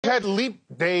We've had leap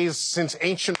days since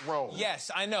ancient Rome.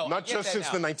 Yes, I know. Not just since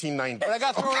the 1990s. But I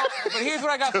got thrown off. But here's what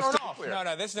I got thrown off. Clear.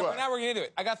 No, this is now we're going to do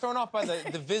it. I got thrown off by the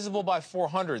divisible by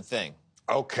 400 thing.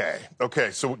 Okay.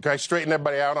 So can I straighten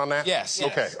everybody out on that? Yes.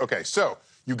 Okay. So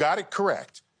you got it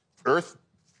correct. Earth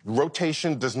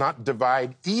rotation does not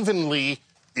divide evenly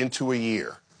into a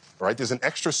year. All right? There's an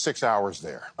extra 6 hours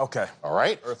there. Okay. All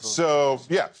right? So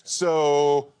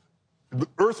the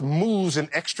Earth moves an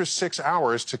extra 6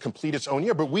 hours to complete its own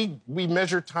year, but we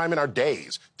measure time in our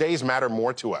days. Days matter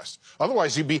more to us.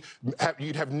 Otherwise, you'd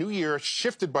have New Year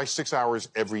shifted by 6 hours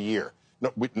every year.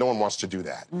 No one wants to do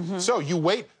that. So you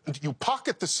wait, you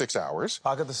pocket the 6 hours.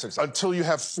 Pocket the 6 hours. Until you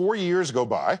have 4 years go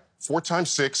by. 4 times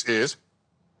 6 is?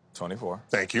 24.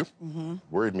 Thank you.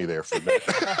 Worried me there for a minute.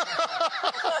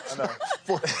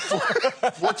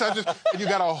 Four times 6, and you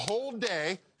got a whole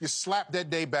day. You slap that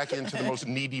day back into the most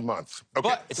needy month. Okay.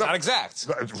 But it's not exact.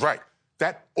 Right.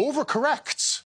 That overcorrects.